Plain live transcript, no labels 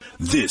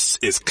This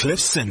is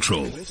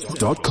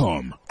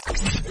CliffCentral.com.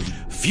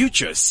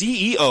 Future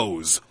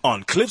CEOs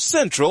on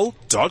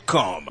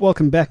CliffCentral.com.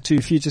 Welcome back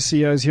to Future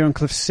CEOs here on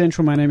Cliff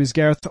Central. My name is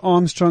Gareth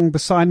Armstrong.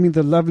 Beside me,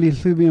 the lovely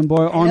Hlubian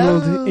boy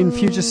Arnold in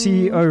Future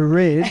CEO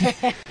Red.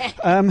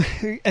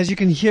 As you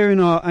can hear in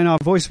our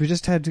voice, we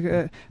just had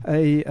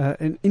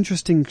an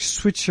interesting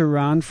switch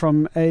around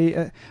from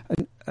an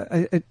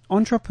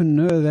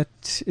entrepreneur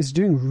that is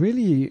doing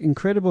really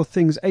incredible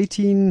things.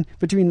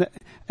 Between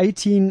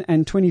 18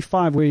 and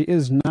 25, where he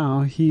is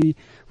now, he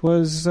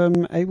was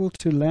able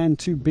to land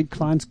two big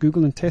clients,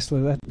 Google and Tesla.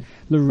 That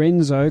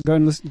Lorenzo,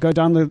 go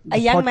down the a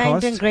young podcast. man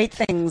doing great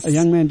things. A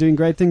young man doing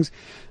great things.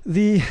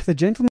 The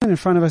gentleman in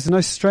front of us is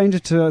no stranger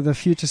to the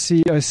Future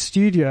CEO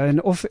studio, and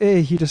off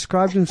air he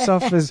described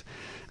himself as,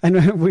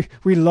 and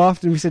we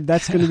laughed and we said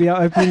that's going to be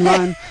our opening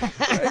line,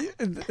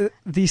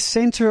 the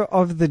center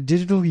of the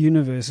digital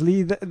universe.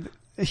 Lee, the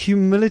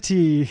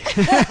humility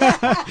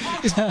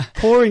is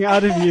pouring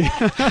out of you.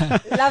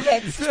 Love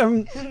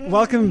it.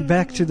 Welcome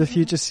back to the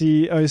Future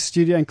CEO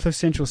studio and Cliff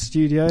Central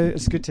studio.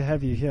 It's good to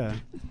have you here.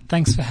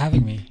 Thanks for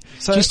having me.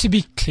 So, just to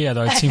be clear,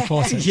 though, it's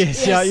important.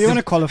 Yes, yeah, you want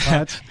to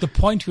qualify it. The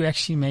point we're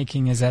actually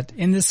making is that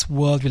in this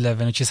world we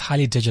live in, which is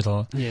highly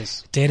digital,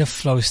 yes, data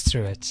flows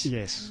through it.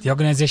 Yes. The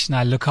organization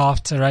I look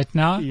after right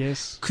now,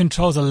 yes,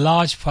 controls a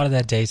large part of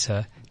that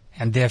data,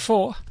 and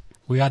therefore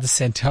we are the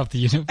center of the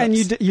universe. And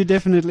you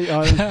definitely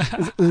are.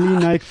 Lee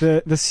Naik,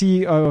 the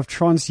CEO of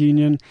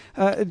TransUnion.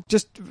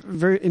 Just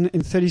in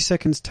 30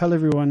 seconds, tell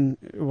everyone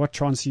what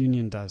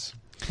TransUnion does,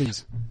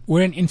 please.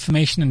 We're an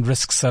information and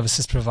risk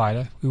services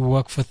provider. We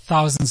work for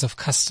thousands of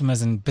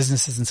customers and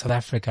businesses in South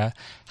Africa,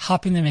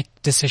 helping them make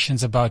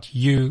decisions about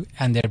you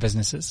and their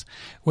businesses.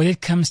 Whether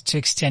it comes to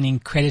extending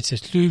credit to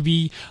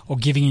Hlubi or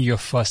giving you your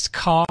first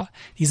car,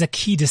 these are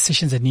key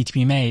decisions that need to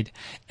be made.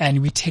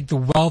 And we take the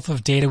wealth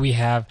of data we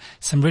have,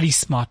 some really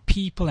smart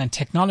people and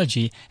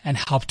technology, and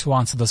help to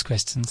answer those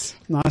questions.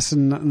 Nice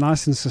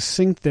and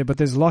succinct there, but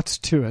there's lots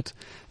to it.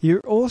 You're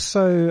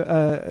also,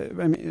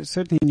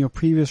 certainly in your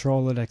previous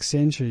role at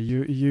Accenture,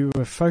 you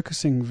were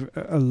focusing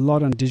a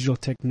lot on digital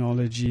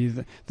technology,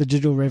 the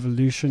digital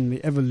revolution,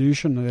 the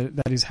evolution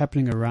that is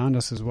happening around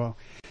us as well.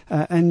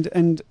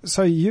 And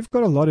so you've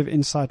got a lot of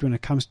insight when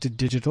it comes to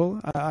digital.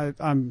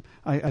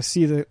 I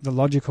see the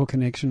logical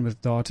connection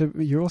with data.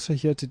 You're also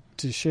here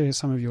to share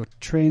some of your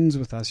trends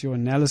with us, your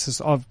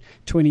analysis of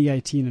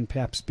 2018 and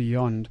perhaps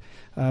beyond.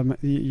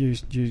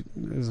 There's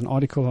an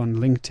article on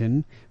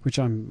LinkedIn, which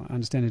I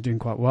understand is doing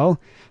quite well.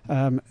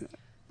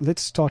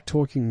 Let's start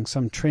talking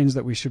some trends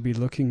that we should be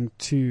looking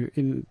to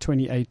in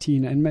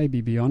 2018 and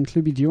maybe beyond.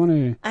 Hlubi, do you want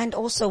to? And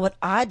also what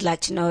I'd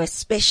like to know,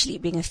 especially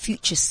being a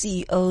future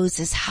CEOs,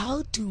 is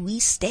how do we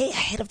stay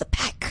ahead of the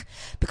pack?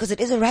 Because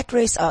it is a rat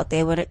race out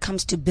there when it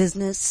comes to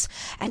business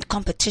and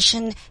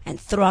competition and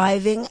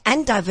thriving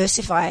and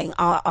diversifying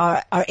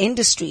our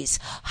industries.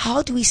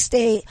 How do we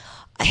stay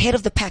ahead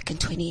of the pack in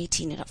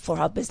 2018 for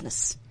our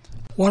business?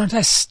 Why don't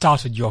I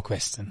start with your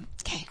question?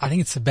 Okay. I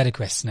think it's a better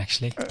question,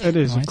 actually. It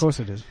is, right? Of course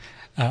it is.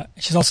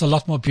 She's also a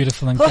lot more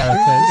beautiful than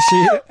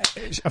Gareth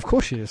is. Of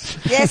course she is.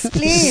 Yes,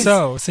 please.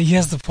 So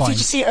here's the point.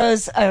 Future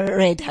CEOs are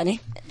red, honey.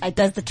 It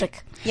does the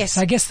trick. Yes.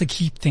 So I guess the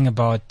key thing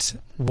about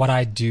what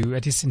I do,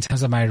 at least in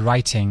terms of my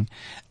writing,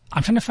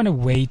 I'm trying to find a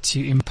way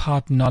to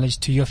impart knowledge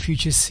to your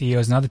future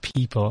CEOs and other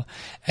people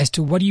as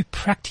to what you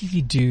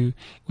practically do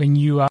when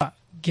you are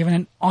given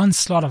an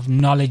onslaught of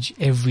knowledge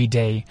every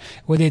day,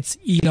 whether it's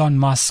Elon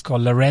Musk or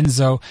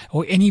Lorenzo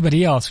or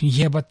anybody else. When you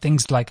hear about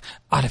things like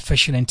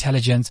artificial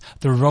intelligence,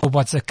 the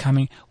robots are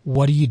coming,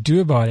 what do you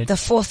do about it? The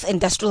fourth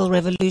industrial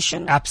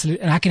revolution.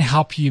 Absolutely. And I can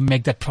help you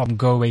make that problem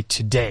go away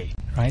today,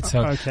 right?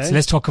 So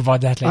let's talk about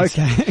that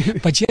later. Okay.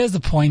 But here's the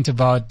point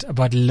about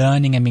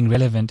learning and being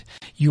relevant.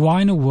 You are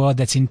in a world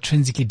that's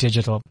intrinsically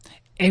digital.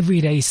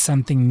 Every day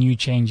something new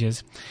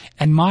changes.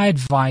 And my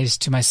advice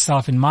to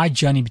myself in my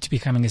journey to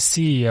becoming a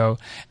CEO,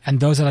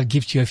 and those that I'll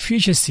give to your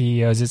future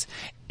CEOs, is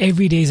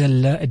every day is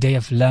a day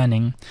of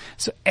learning.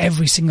 So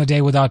every single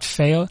day without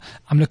fail,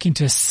 I'm looking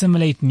to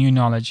assimilate new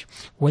knowledge,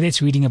 whether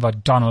it's reading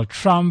about Donald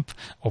Trump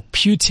or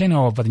Putin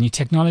or about the new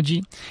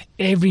technology.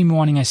 Every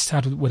morning I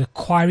start with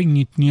acquiring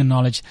new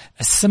knowledge,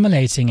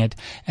 assimilating it,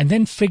 and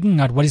then figuring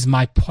out what is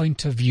my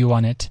point of view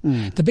on it.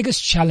 The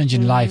biggest challenge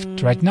in life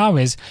right now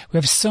is we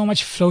have so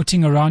much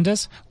floating around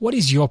us. What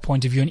is your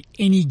point of view on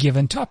any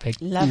given topic?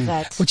 Love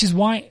that. Which is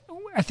why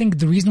I think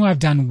the reason why I've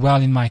done well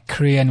in my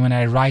career and when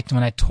I write and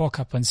when I talk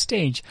up on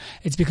stage,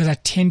 it's because I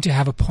tend to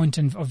have a point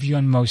of view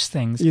on most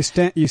things. You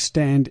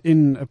stand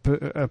in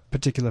a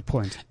particular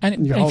point.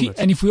 And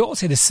if we all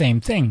say the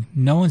same thing,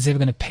 no one's ever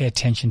going to pay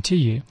attention to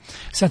you.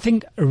 So I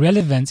think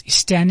relevance is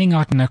standing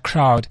out in a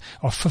crowd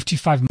of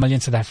 55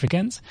 million South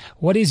Africans.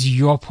 What is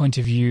your point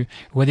of view,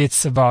 whether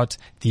it's about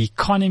the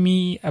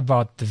economy,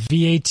 about the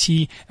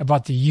VAT,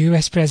 about the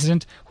US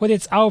president, whether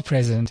it's our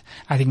president?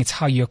 I think it's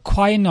how you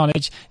acquire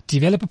knowledge,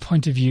 develop a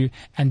point of view,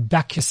 and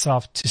back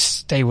yourself to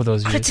stay with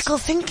those views. Critical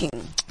thinking.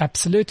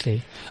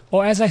 Absolutely.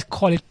 Or as I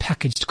call it,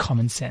 packaged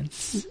common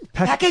sense.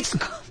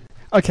 Packaged.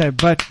 Okay,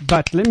 but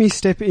let me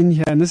step in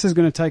here, and this is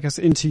going to take us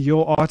into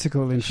your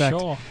article. In fact,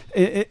 Sure.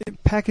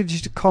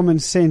 Packaged common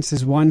sense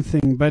is one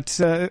thing, but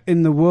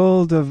in the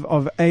world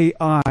of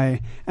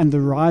AI and the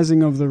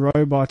rising of the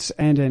robots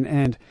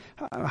and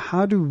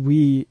how do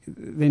we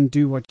then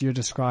do what you're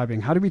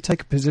describing? How do we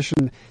take a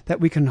position that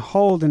we can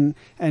hold and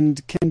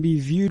can be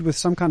viewed with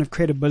some kind of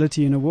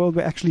credibility in a world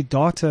where actually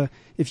data,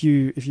 if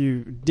you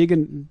dig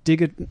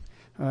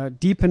it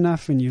deep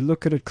enough and you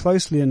look at it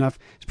closely enough,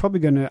 it's probably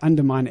going to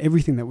undermine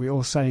everything that we're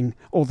all saying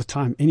all the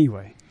time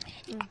anyway.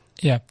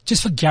 Yeah,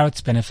 just for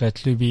Garrett's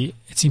benefit, Luby,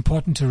 it's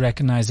important to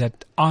recognize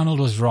that Arnold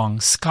was wrong.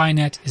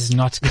 Skynet is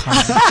not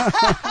coming.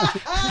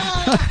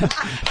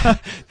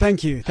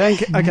 Thank you.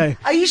 Okay.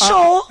 Are you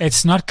sure?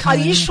 It's not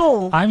coming. Are you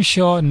sure? I'm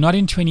sure. Not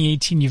in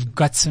 2018. You've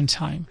got some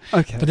time.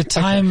 Okay. By the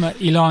time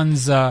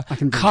Elon's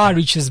car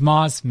reaches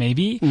Mars,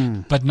 maybe,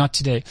 but not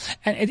today.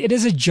 And it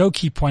is a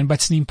jokey point, but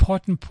it's an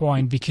important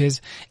point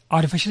because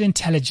artificial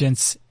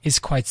intelligence is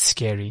quite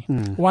scary.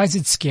 Why is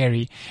it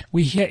scary?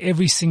 We hear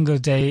every single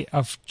day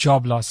of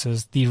job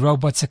losses. The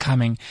robots are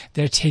coming.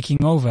 They're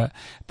taking over.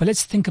 But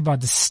let's think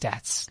about the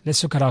stats.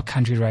 Let's look at our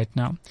country right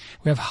now.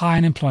 We have high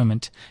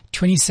unemployment,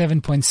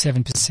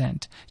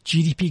 27.7%.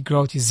 GDP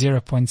growth is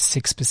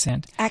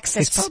 0.6%.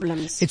 Access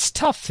problems. It's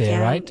tough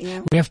there, right?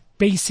 Yeah. We have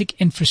basic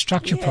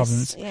infrastructure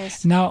problems.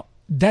 Yes. Now,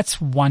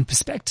 that's one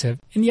perspective.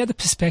 In the other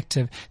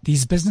perspective,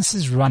 these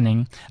businesses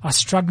running are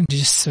struggling to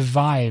just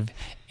survive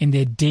in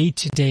their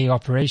day-to-day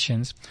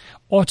operations.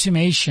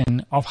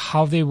 Automation of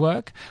how they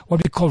work,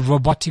 what we call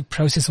robotic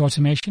process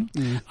automation,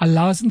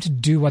 allows them to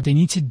do what they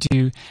need to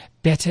do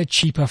better,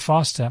 cheaper,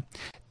 faster.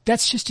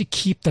 That's just to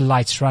keep the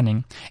lights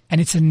running. And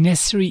it's a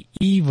necessary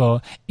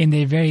evil in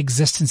their very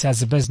existence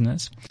as a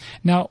business.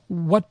 Now,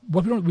 what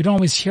we don't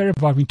always hear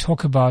about when we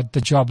talk about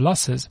the job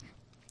losses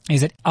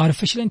is that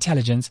artificial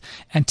intelligence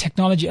and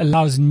technology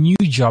allows new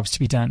jobs to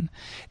be done.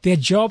 There are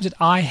jobs that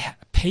I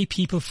pay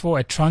people for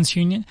at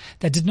TransUnion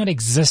that did not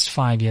exist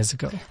 5 years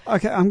ago.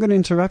 Okay, I'm going to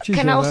interrupt you.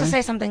 Can here, I also though.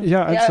 say something?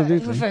 Yeah,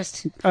 absolutely. Who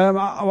first?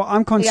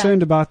 I'm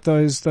concerned about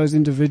those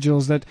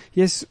individuals that,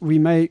 yes, we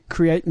may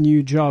create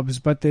new jobs,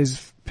 but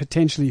there's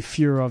potentially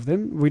fewer of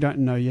them. We don't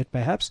know yet,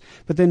 perhaps.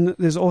 But then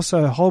there's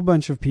also a whole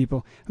bunch of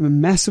people, a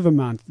massive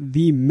amount,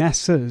 the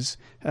masses,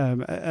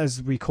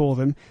 as we call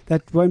them,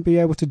 that won't be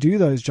able to do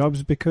those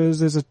jobs because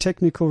there's a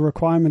technical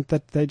requirement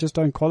that they just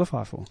don't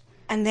qualify for.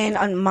 And then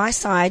on my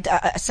side,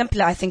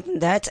 simply I think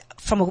that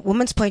from a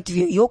woman's point of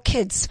view, your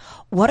kids,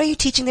 what are you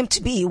teaching them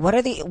to be? What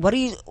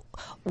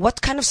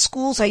kind of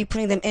schools are you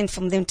putting them in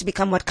for them to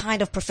become what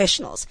kind of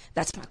professionals?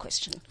 That's my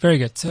question. Very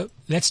good. So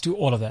let's do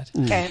all of that.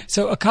 Okay.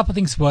 So a couple of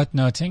things worth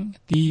noting.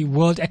 The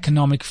World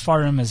Economic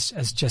Forum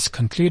has just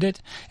concluded.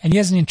 And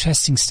here's an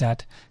interesting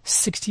stat.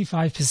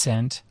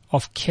 65%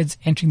 of kids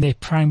entering their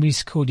primary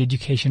school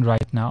education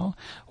right now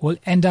will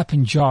end up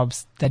in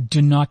jobs that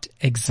do not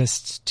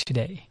exist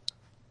today.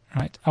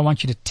 Right? I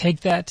want you to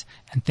take that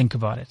and think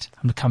about it.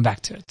 I'm going to come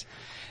back to it.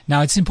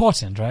 Now, it's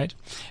important, right?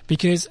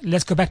 Because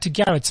let's go back to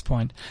Garrett's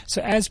point.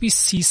 So as we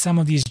see some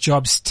of these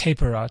jobs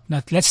taper out,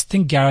 now let's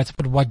think, Garrett,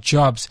 about what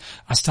jobs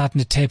are starting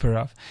to taper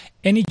off.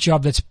 Any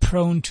job that's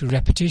prone to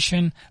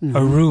repetition,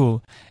 a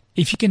rule,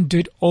 if you can do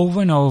it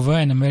over and over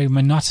in a very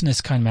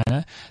monotonous kind of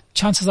manner,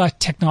 chances are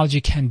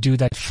technology can do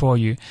that for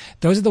you.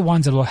 Those are the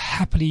ones that will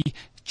happily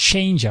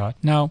change out.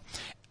 Now,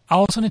 I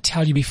also want to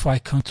tell you before I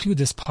conclude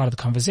this part of the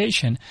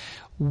conversation,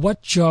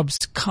 what jobs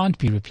can't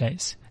be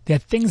replaced. There are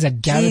things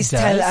that Garrett Please does,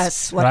 tell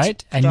us what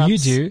right, and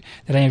jobs. you do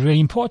that are really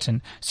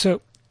important.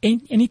 So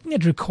anything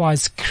that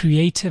requires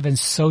creative and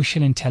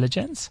social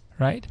intelligence,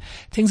 right?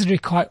 Things that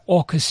require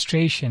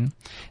orchestration,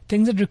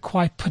 things that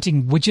require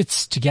putting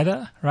widgets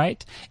together,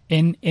 right?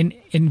 In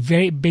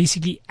very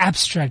basically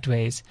abstract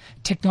ways.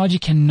 Technology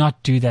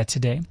cannot do that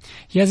today.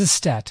 Here's a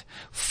stat.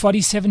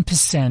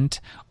 47%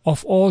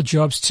 of all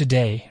jobs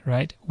today,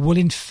 right, will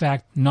in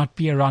fact not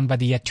be around by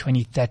the year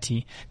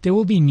 2030. There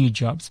will be new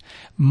jobs.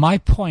 My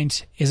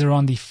point is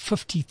around the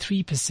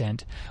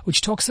 53%, which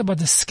talks about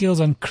the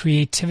skills on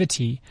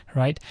creativity,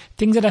 right?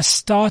 Things that are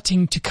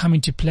starting to come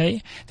into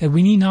play that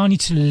we now need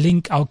to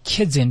link our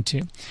kids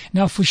into.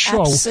 Now, for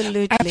sure,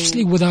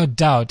 absolutely without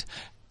doubt,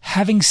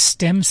 having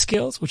STEM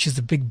skills, which is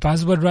the big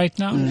buzzword right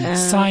now,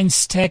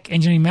 science, tech,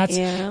 engineering, maths,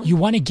 you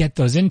want to get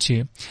those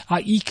into.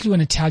 I equally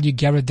want to tell you,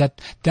 Garrett,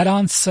 that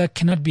answer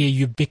cannot be a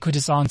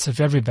ubiquitous answer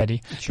for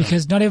everybody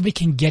because not everybody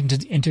can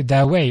get into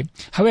their way.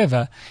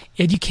 However,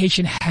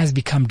 education has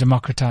become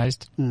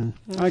democratized.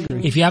 I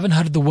agree. If you haven't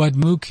heard of the word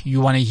MOOC,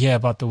 you want to hear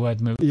about the word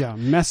MOOC. Yeah,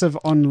 massive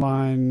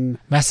open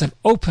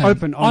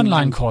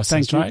online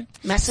courses, right?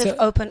 Massive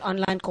open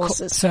online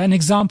courses. So an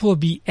example would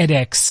be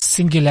edX,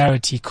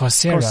 Singularity,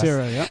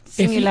 Coursera. Yeah.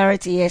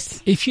 Singularity,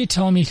 yes. If you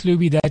tell me,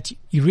 Luby, that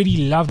you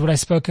really loved what I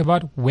spoke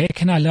about, where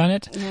can I learn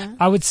it? Yeah.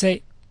 I would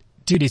say,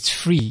 dude, it's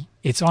free.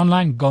 It's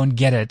online. Go and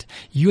get it.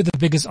 You're the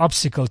biggest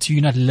obstacle to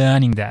you not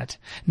learning that.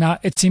 Now,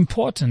 it's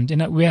important.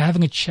 We're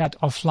having a chat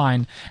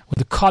offline with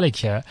a colleague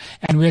here,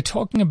 and we're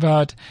talking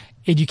about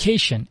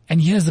education.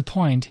 And here's the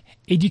point.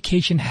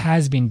 Education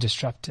has been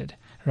disrupted.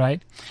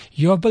 right?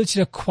 Your ability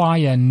to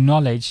acquire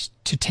knowledge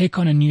to take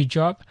on a new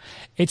job,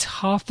 it's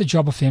half the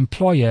job of the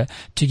employer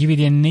to give you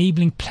the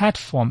enabling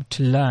platform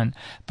to learn.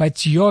 But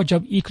it's your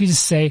job equally to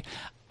say,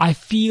 I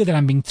feel that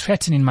I'm being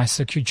threatened in my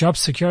job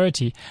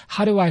security.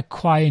 How do I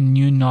acquire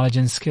new knowledge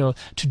and skill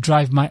to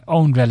drive my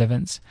own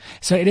relevance?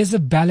 So it is a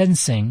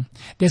balancing.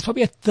 There's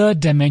probably a third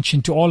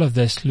dimension to all of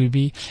this,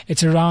 Luby.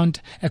 It's around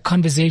a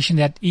conversation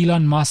that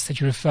Elon Musk that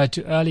you referred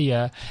to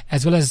earlier,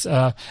 as well as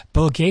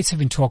Bill Gates have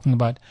been talking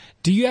about.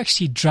 Do you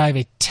actually drive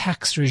a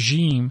tax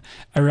regime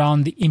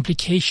around the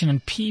implication on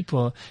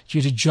people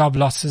due to job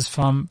losses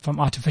from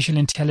artificial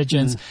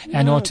intelligence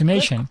and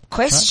automation? Good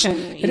question.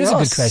 Right? It is a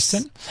good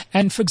question.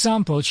 And for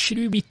example, should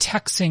we be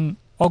taxing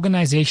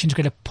organizations to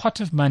get a pot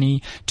of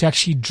money to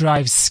actually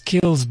drive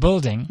skills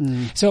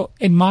building? So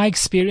in my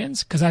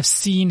experience, because I've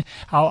seen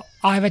how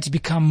I've had to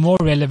become more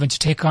relevant to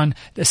take on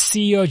the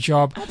CEO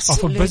job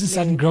of a business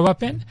I didn't grow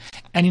up in.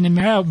 And in a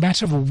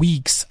matter of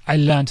weeks, I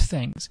learned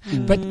things.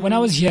 But when I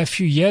was here a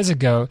few years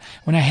ago,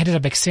 when I headed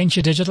up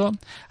Accenture Digital,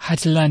 I had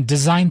to learn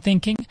design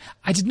thinking.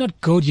 I did not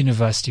go to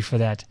university for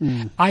that.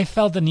 I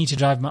felt the need to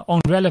drive my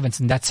own relevance,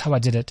 and that's how I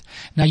did it.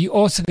 Now, you're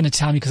also going to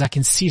tell me, because I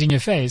can see it in your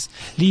face,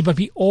 Lee, but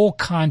we all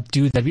can't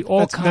do that. We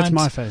all can't. That's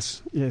my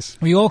face, yes.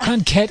 We all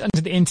can't get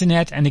onto the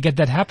internet and get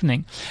that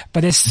happening.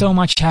 But there's so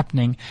much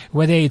happening,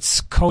 whether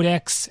it's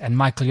Codex and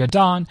Michael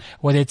Jordan,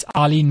 whether it's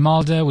Arlene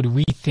Mulder with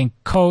We Think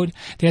Code.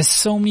 There's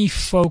so many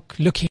folk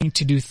looking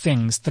to do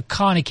things. The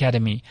Khan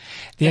Academy.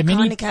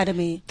 Khan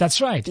Academy. That's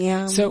right.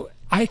 Yeah. So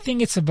I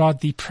think it's about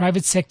the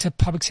private sector,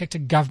 public sector,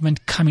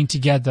 government coming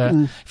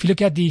together. If you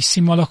look at the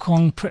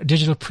Simolokong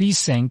Digital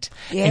Precinct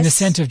in the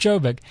center of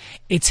Joburg,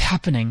 it's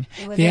happening.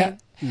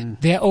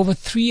 There are over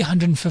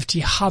 350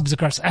 hubs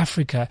across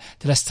Africa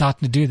that are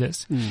starting to do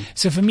this.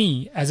 So for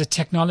me, as a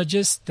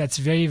technologist that's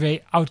very,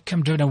 very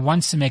outcome driven and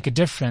wants to make a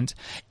difference,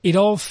 it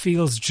all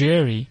feels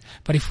dreary.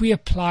 But if we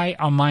apply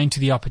our mind to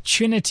the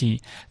opportunity,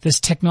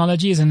 this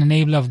technology is an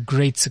enabler of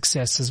great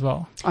success as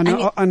well. I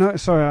know.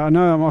 Sorry, I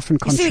know I'm often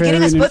contrarian. You see, you're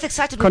getting us both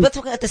excited. We're both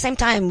talking at the same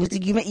time.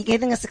 You're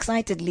getting us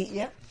excited, Lee.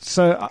 Yeah.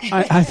 So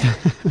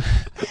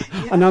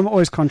I know I'm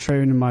always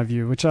contrarian in my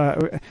view,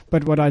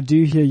 but what I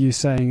do hear you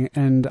saying,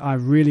 and I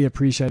really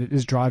appreciate it,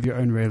 is drive your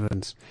own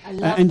relevance. I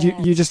love and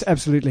that. you just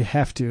absolutely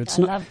have to. It's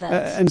I not, love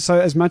that. And so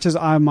as much as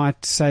I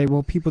might say,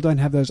 well, people don't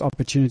have those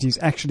opportunities,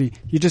 actually,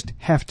 you just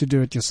have to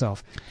do it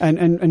yourself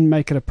and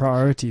make it a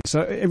priority.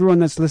 So everyone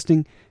that's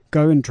listening,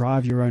 go and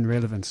drive your own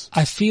relevance.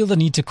 I feel the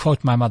need to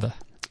quote my mother.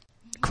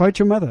 Quote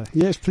your mother.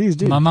 Yes, please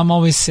do. My mum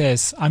always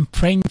says, I'm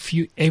praying for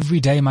you every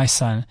day, my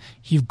son.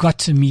 You've got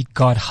to meet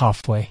God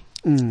halfway.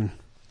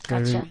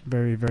 Gotcha.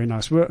 Very, very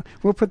nice.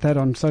 We'll put that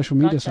on social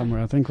media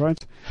somewhere, I think, right?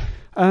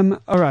 All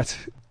right.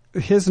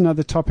 Here's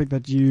another topic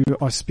that you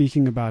are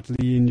speaking about,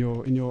 Lee, in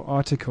your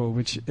article,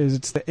 which is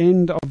it's the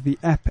end of the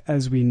app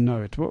as we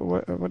know it.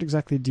 What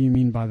exactly do you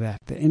mean by that?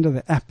 The end of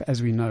the app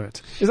as we know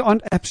it.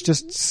 Aren't apps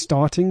just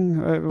starting?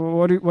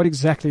 What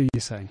exactly are you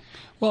saying?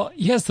 Well,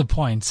 here's the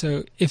point.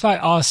 So if I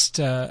asked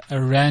a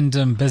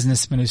random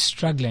businessman who's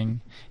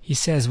struggling, he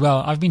says,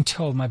 well, I've been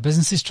told my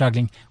business is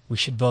struggling. We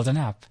should build an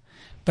app.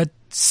 But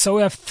so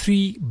have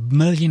 3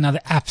 million other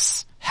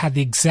apps had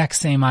the exact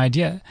same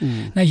idea.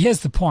 Now,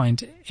 here's the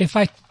point. If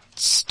I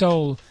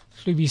stole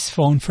Luby's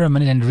phone for a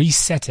minute and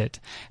reset it,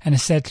 and I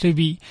said,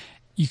 Luby,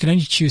 you can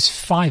only choose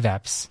 5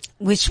 apps.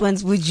 Which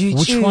ones would you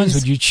choose? Which ones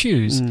would you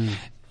choose?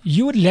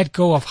 You would let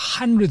go of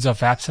hundreds of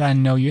apps that I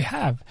know you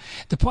have.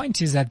 The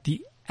point is that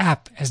the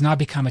app has now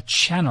become a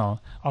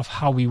channel of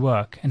how we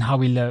work and how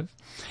we live.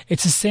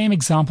 It's the same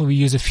example we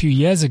used a few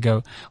years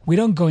ago. We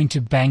don't go into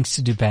banks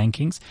to do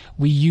bankings.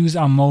 We use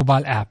our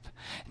mobile app.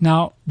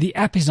 Now, the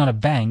app is not a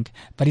bank,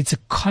 but it's a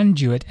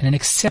conduit and an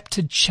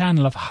accepted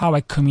channel of how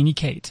I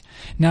communicate.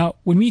 Now,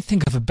 when we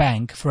think of a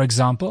bank, for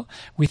example,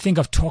 we think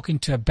of talking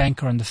to a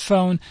banker on the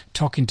phone,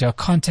 talking to a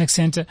contact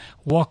center,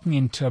 walking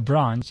into a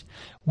branch.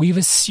 We've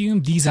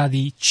assumed these are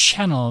the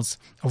channels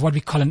of what we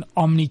call an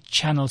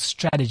omni-channel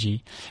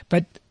strategy.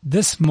 But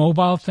this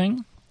mobile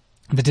thing,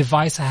 the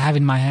device I have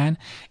in my hand,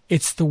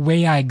 it's the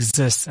way I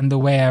exist and the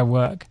way I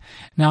work.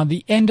 Now,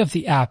 the end of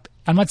the app,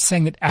 I'm not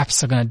saying that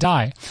apps are going to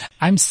die.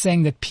 I'm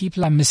saying that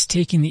people are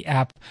mistaking the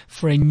app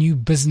for a new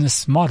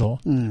business model,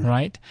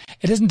 right?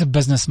 It isn't a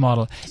business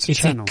model.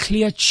 It's a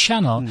clear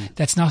channel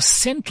that's now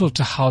central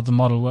to how the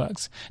model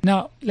works.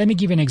 Now, let me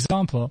give you an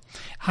example.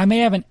 I may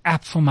have an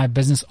app for my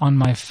business on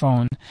my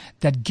phone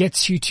that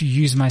gets you to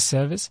use my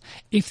service.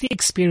 If the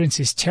experience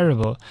is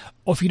terrible,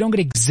 or if you don't get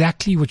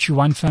exactly what you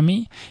want from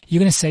me, you're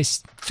going to say,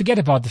 forget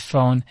about the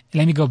phone.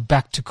 Let me go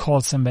back to call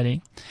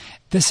somebody.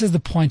 This is the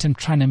point I'm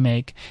trying to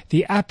make.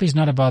 The app is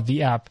not about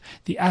the app.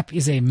 The app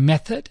is a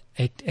method,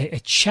 a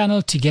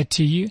channel to get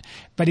to you,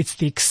 but it's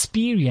the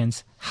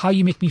experience, how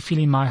you make me feel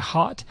in my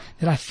heart,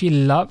 that I feel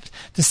loved.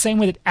 The same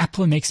way that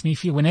Apple makes me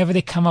feel whenever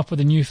they come up with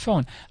a new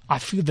phone. I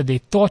feel that they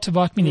thought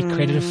about me, they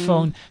created a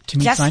phone to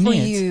meet my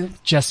needs.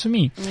 Just for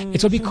me.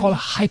 It's what we call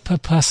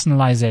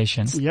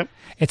hyper-personalization. Yep.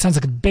 It sounds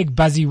like a big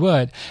buzzy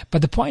word,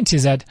 but the point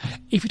is that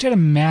if you try to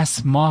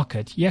mass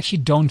market, you actually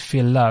don't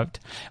feel loved.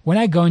 When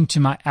I go into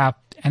my app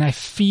and I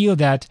feel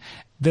that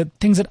the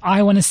things that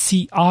I want to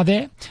see are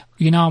there,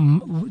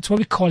 it's what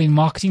we call in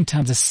marketing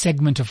terms a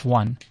segment of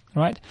one,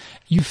 right?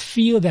 You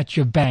feel that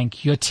your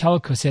bank, your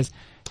telco says,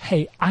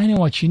 hey, I know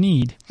what you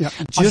need. Yeah.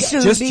 Just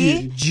you.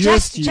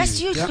 Just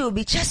you,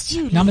 Slubi. Just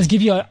you. Now I'm going to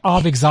give you an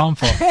ARB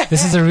example.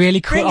 This is a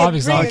really cool ARB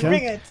example.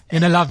 Bring it.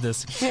 You're going to love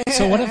this.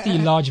 So one of the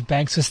large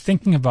banks was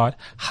thinking about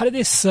how do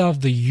they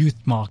serve the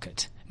youth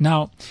market?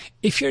 Now,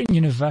 if you're in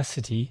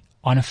university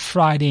on a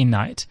Friday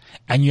night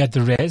and you're at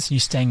the Res,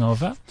 you're staying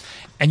over,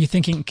 and you're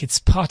thinking it's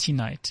party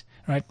night,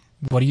 right?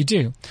 What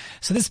do?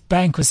 So this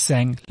bank was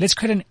saying, let's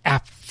create an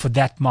app for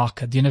that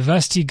market. The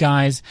university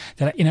guys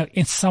that are,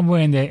 in somewhere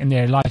in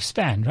their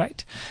lifespan,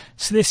 right?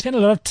 So they spend a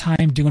lot of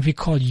time doing what we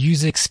call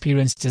user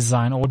experience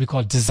design, or what we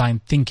call design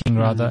thinking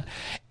rather.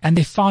 And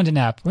they found an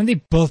app. When they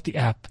built the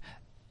app,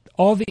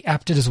 all the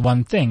app did is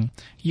one thing.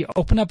 You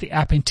open up the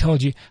app and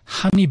told you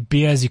how many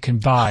beers you can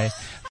buy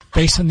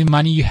based on the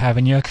money you have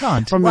in your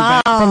account. From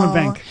a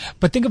bank.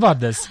 But think about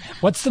this.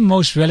 What's the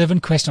most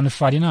relevant question on a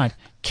Friday night?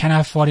 Can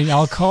I afford any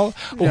alcohol?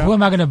 Or who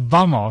am I going to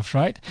bum off,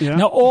 right? Yeah.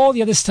 Now, all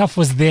the other stuff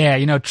was there,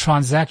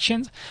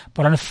 transactions.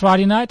 But on a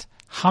Friday night,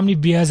 how many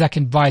beers I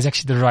can buy is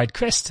actually the right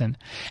question.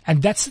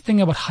 And that's the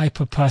thing about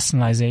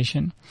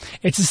hyper-personalization.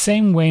 It's the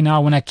same way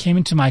now when I came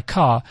into my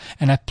car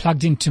and I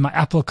plugged into my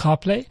Apple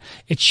CarPlay,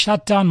 it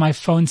shut down my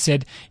phone,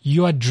 said,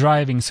 you are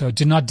driving, so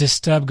do not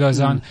disturb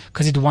goes on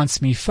because it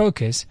wants me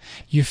focus.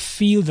 You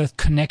feel the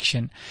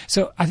connection.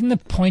 So I think the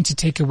point to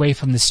take away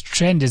from this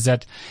trend is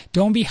that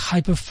don't be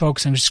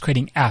hyper-focused on just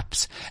creating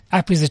apps.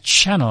 App is a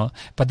channel,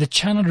 but the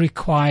channel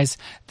requires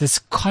this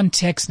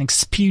context and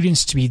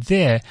experience to be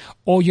there,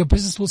 or your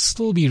business will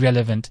still be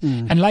relevant.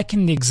 And like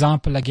in the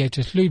example I gave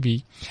to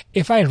Slubi,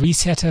 if I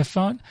reset her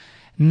phone,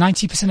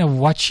 90% of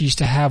what she used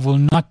to have will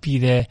not be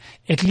there,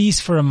 at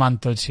least for a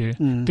month or two,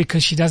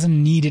 because she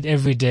doesn't need it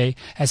every day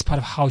as part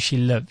of how she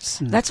lives.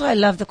 That's why I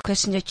love the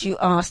question that you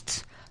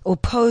asked or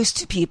posed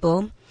to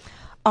people.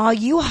 Are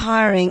you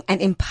hiring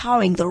and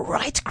empowering the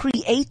right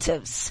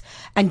creatives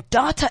and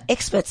data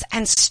experts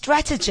and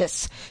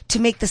strategists to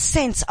make the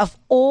sense of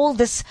all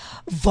this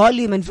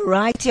volume and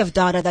variety of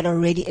data that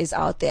already is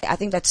out there? I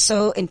think that's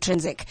so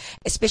intrinsic,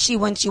 especially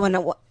once you want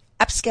to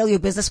upscale your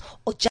business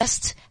or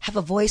just have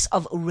a voice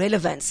of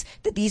relevance.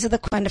 That these are the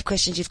kind of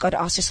questions you've got to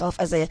ask yourself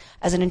as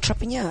an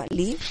entrepreneur,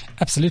 Lee.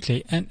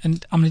 Absolutely.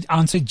 And I'm going to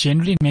answer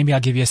generally, and maybe I'll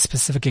give you a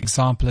specific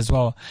example as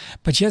well.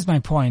 But here's my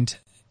point.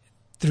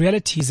 The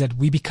reality is that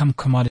we become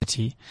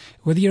commodity,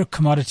 whether you're a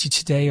commodity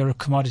today or a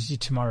commodity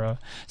tomorrow.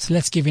 So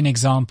let's give you an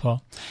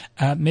example.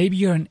 Maybe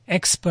you're an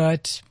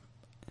expert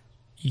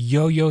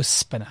yo-yo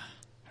spinner,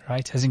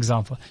 right? As an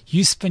example,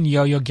 you spin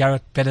yo-yo,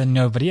 Garrett, better than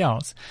nobody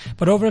else.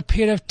 But over a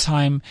period of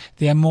time,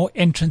 there are more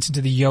entrants into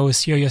the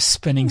yo-yo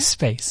spinning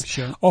space.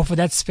 Sure. Or for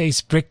that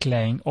space,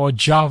 bricklaying or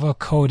Java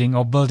coding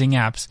or building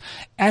apps.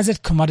 As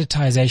that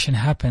commoditization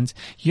happens,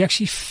 you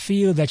actually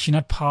feel that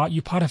you're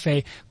part of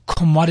a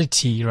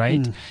commodity,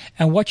 right?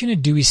 And what you're going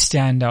to do is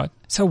stand out.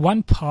 So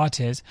one part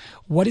is,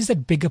 what is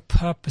that bigger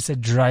purpose that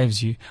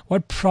drives you?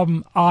 What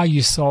problem are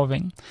you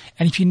solving?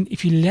 And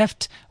if you're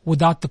left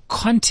without the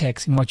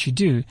context in what you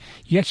do,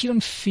 you actually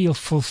don't feel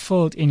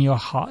fulfilled in your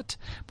heart,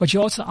 but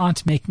you also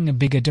aren't making a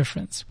bigger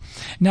difference.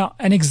 Now,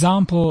 an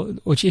example,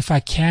 which if I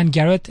can,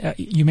 Garrett,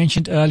 you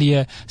mentioned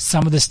earlier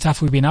some of the stuff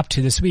we've been up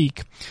to this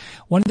week.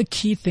 One of the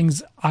key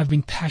things I've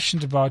been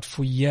passionate about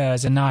for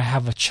years, and now I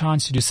have a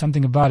chance to do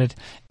something about it,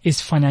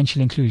 is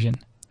financial inclusion,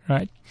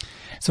 right?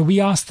 So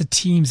we asked the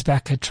teams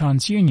back at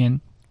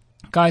TransUnion,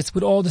 guys,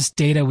 with all this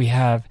data we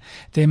have,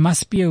 there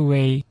must be a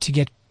way to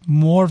get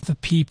more of the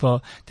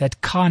people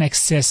that can't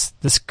access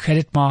this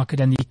credit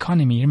market and the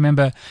economy.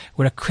 Remember,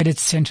 we're a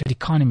credit-centered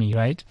economy,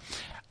 right?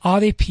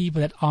 Are there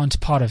people that aren't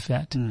part of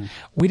that?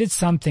 We did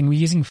something, we're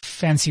using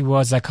fancy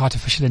words like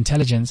artificial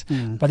intelligence,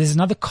 but there's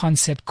another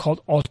concept called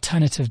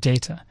alternative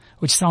data,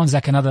 which sounds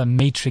like another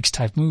Matrix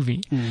type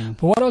movie.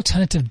 But what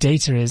alternative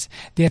data is,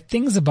 there are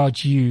things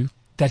about you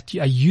that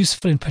are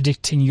useful in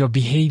predicting your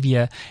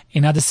behavior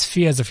in other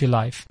spheres of your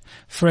life.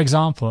 For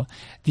example,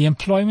 the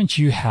employment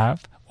you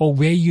have or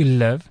where you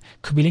live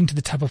could be linked to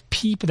the type of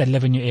people that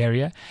live in your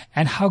area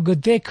and how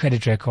good their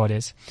credit record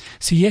is.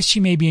 So yes,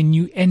 you may be a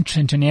new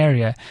entrant to an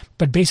area,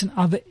 but based on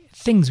other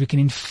things, we can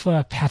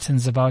infer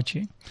patterns about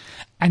you.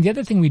 And the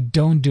other thing we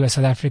don't do as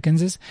South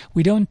Africans is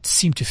we don't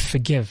seem to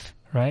forgive,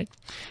 right?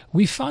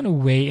 We found a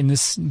way in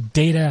this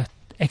data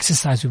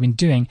exercise we've been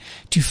doing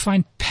to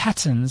find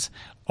patterns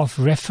of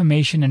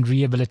reformation and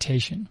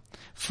rehabilitation.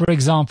 For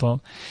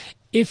example,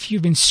 if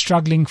you've been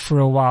struggling for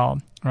a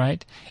while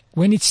right?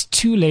 When it's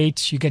too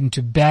late, you get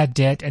into bad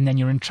debt and then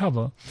you're in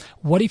trouble.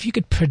 What if you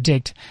could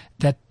predict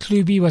that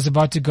Klubi was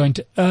about to go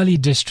into early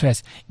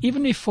distress,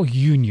 even before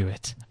you knew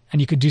it, and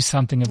you could do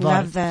something about it?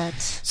 Love that.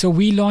 So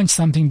we launched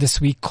something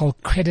this week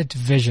called Credit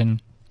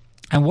Vision.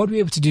 And what we're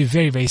able to do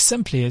very, very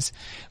simply is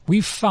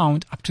we've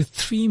found up to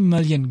 3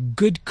 million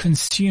good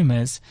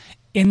consumers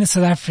in the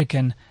South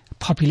African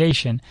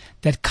population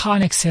that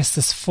can't access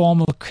this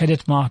formal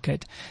credit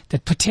market,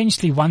 that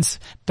potentially once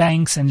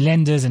banks and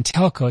lenders and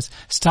telcos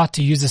start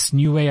to use this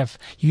new way of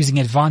using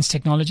advanced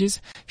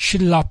technologies,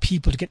 should allow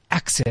people to get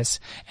access.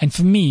 And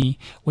for me,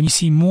 when you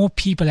see more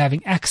people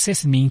having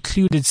access and being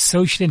included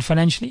socially and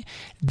financially,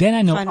 then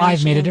I know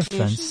I've made a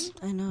difference.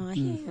 I know, I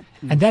hear you.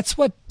 And that's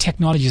what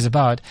technology is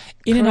about.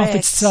 In and of Correct.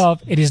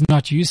 itself, it is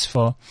not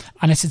useful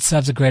unless it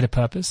serves a greater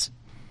purpose.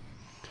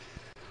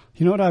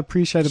 You know what I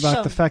appreciate about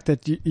Sure. the fact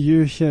that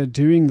you're here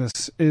doing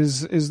this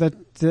is that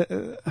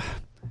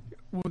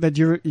that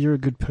you're a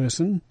good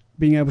person,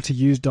 being able to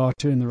use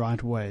data in the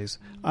right ways.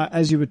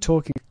 As you were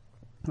talking,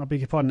 I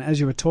beg your pardon. As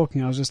you were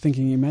talking, I was just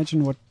thinking.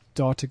 Imagine what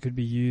data could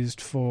be used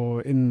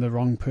for in the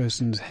wrong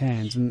person's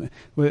hands and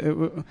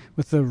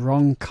with the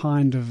wrong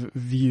kind of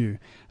view.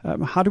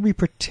 How do we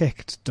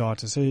protect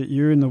data? So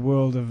you're in the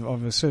world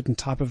of a certain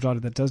type of data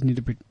that does need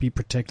to be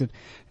protected.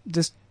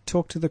 Just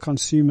talk to the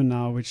consumer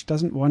now, which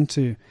doesn't want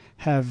to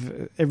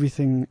have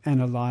everything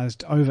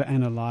analyzed,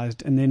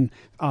 over-analyzed, and then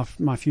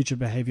my future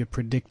behavior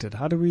predicted.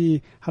 How do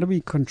we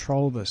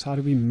control this? How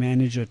do we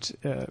manage it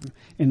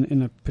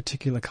in a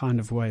particular kind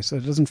of way so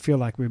it doesn't feel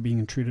like we're being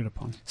intruded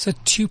upon? So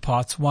 2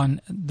 parts.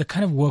 One, the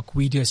kind of work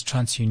we do as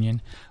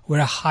TransUnion, we're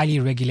a highly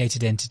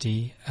regulated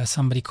entity,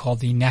 somebody called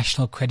the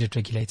National Credit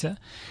Regulator.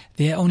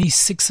 There are only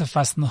 6 of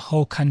us in the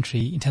whole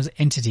country in terms of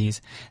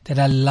entities that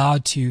are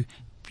allowed to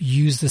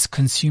use this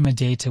consumer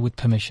data with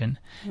permission,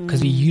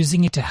 because we're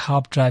using it to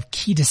help drive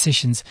key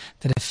decisions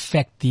that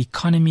affect the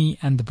economy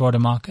and the broader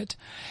market.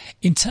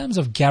 In terms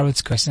of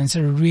Garrett's question, it's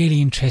a really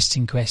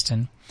interesting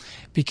question,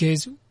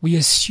 because we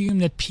assume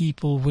that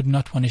people would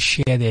not want to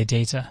share their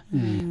data.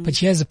 But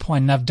here's the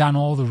point, and I've done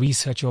all the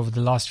research over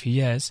the last few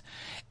years.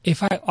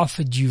 If I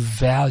offered you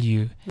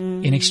value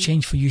in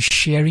exchange for you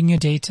sharing your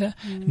data,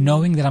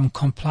 knowing that I'm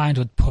compliant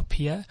with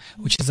POPIA,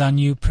 which is our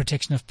new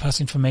protection of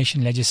personal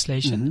information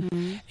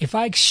legislation, if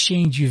I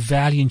exchange you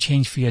value in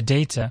exchange for your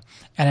data,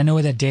 and I know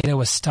where that data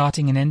was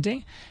starting and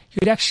ending,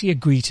 you'd actually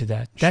agree to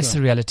that. That's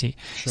the reality.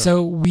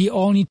 So we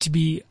all need to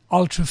be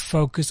ultra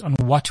focused on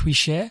what we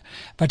share.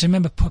 But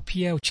remember,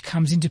 POPIA, which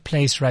comes into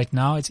place right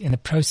now, it's in the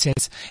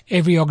process.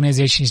 Every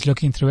organization is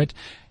looking through it,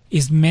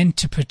 is meant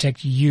to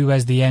protect you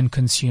as the end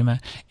consumer.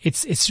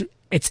 It's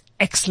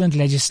excellent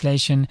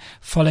legislation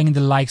following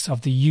the likes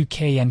of the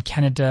UK and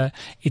Canada.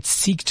 It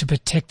seeks to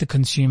protect the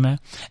consumer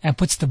and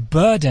puts the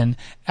burden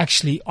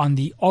actually on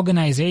the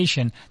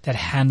organization that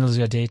handles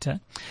your data.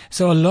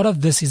 So a lot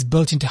of this is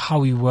built into how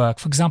we work.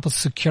 For example,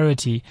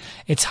 security.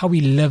 It's how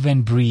we live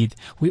and breathe.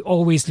 We're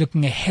always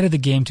looking ahead of the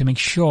game to make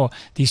sure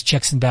these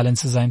checks and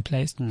balances are in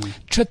place.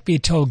 Truth be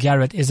told,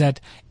 Garrett, is that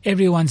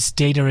everyone's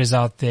data is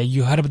out there.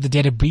 You heard about the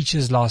data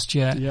breaches last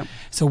year. Yep.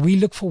 So we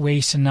look for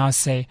ways to now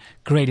say,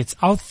 great, it's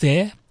out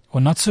there,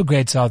 or not so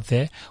great, it's out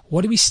there.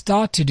 What do we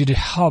start to do to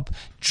help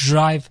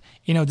drive,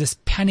 this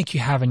panic you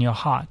have in your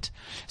heart?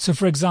 So,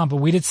 for example,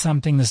 we did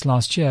something this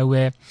last year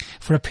where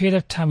for a period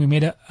of time we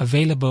made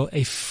available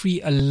a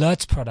free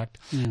alerts product.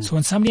 So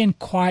when somebody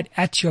inquired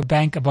at your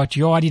bank about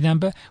your ID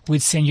number,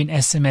 we'd send you an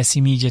SMS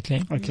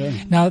immediately.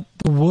 Okay. Now,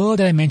 the world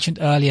that I mentioned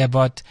earlier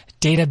about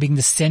data being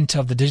the center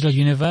of the digital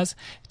universe,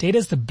 data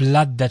is the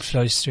blood that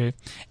flows through.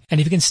 And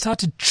if we can start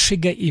to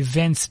trigger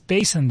events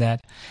based on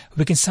that,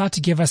 we can start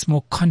to give us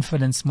more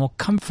confidence, more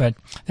comfort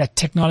that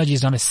technology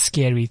is not a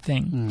scary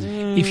thing.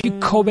 If you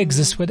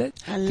coexist with it,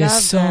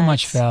 there's so that.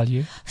 much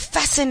value.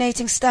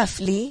 Fascinating stuff,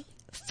 Lee.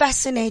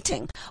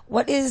 Fascinating.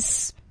 What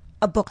is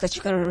a book that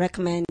you're going to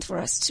recommend for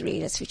us to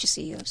read as future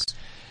CEOs?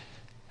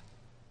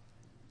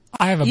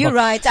 I have a You're book.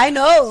 right. I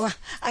know.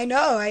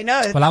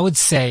 Well, I would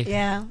say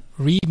Yeah.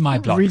 read my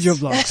blog. Read your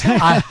blogs.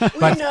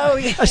 We know.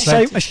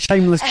 A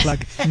shameless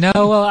plug. No,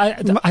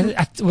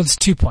 well, it's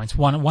 2 points.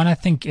 One, I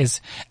think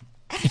is,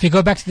 if you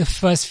go back to the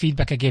first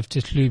feedback I gave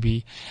to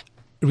Klubi,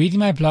 reading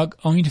my blog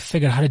only to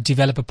figure out how to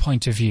develop a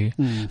point of view.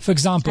 For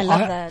example, I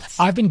love that.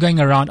 I've been going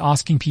around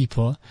asking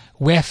people,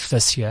 WEF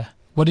this year,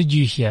 what did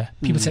you hear?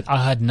 People said,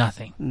 I heard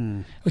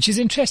nothing, which is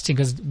interesting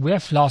because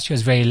WEF last year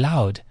was very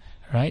loud,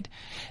 right?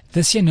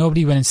 This year,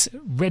 nobody went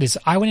and read it. So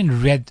I went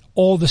and read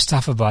all the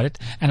stuff about it,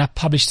 and I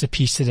published a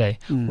piece today.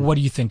 What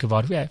do you think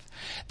about WEF?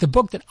 The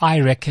book that I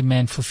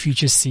recommend for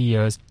future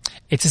CEOs,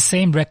 it's the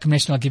same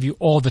recommendation I'll give you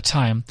all the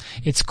time.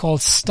 It's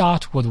called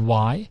Start With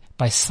Why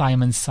by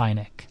Simon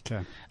Sinek.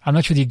 Okay. I'm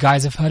not sure you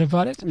guys have heard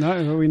about it.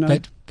 No, we know.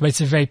 But it's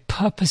a very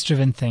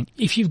purpose-driven thing.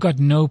 If you've got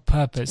no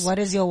purpose, What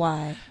is your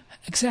why?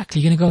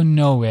 exactly, you're going to go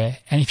nowhere.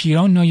 And if you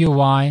don't know your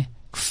why,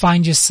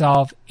 find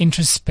yourself,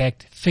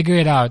 introspect, figure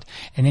it out,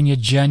 and then your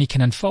journey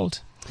can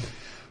unfold.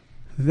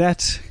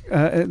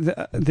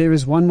 There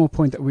is one more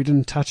point that we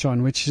didn't touch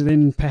on, which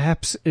then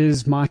perhaps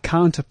is my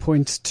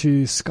counterpoint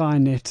to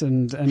Skynet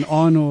and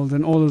Arnold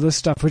and all of this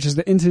stuff, which is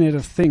the Internet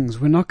of Things.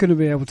 We're not going to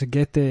be able to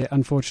get there,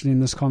 unfortunately,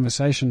 in this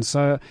conversation.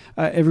 So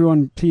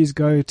everyone, please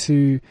go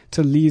to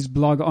Lee's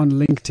blog on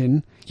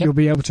LinkedIn. Yep. You'll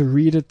be able to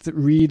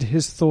read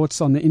his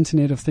thoughts on the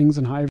Internet of Things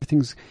and how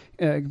everything's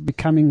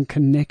becoming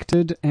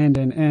connected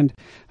and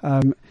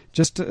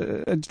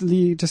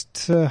Lee,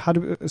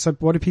 so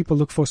what do people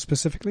look for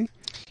specifically?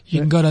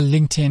 You can go to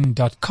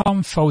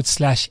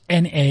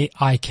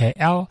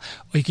linkedin.com/NAIKL,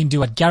 or you can do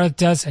what Gareth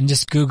does and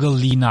just Google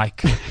Lee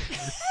Nike.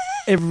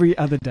 Every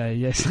other day,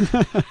 yes.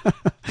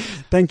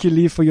 Thank you,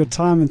 Lee, for your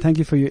time, and thank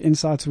you for your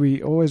insights.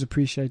 We always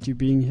appreciate you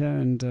being here,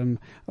 and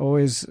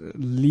always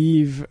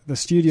leave the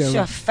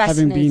studio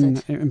having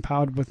been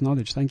empowered with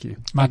knowledge. Thank you.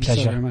 My pleasure. Thank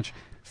you so very much.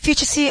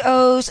 Future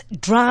CEOs,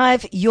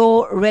 drive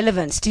your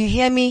relevance. Do you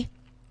hear me?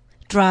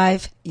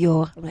 Drive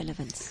your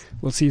relevance.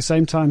 We'll see you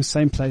same time,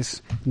 same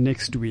place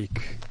next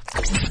week.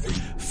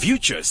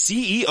 Future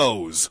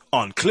CEOs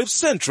on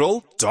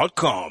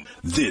CliffCentral.com.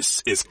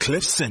 This is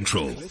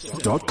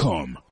CliffCentral.com.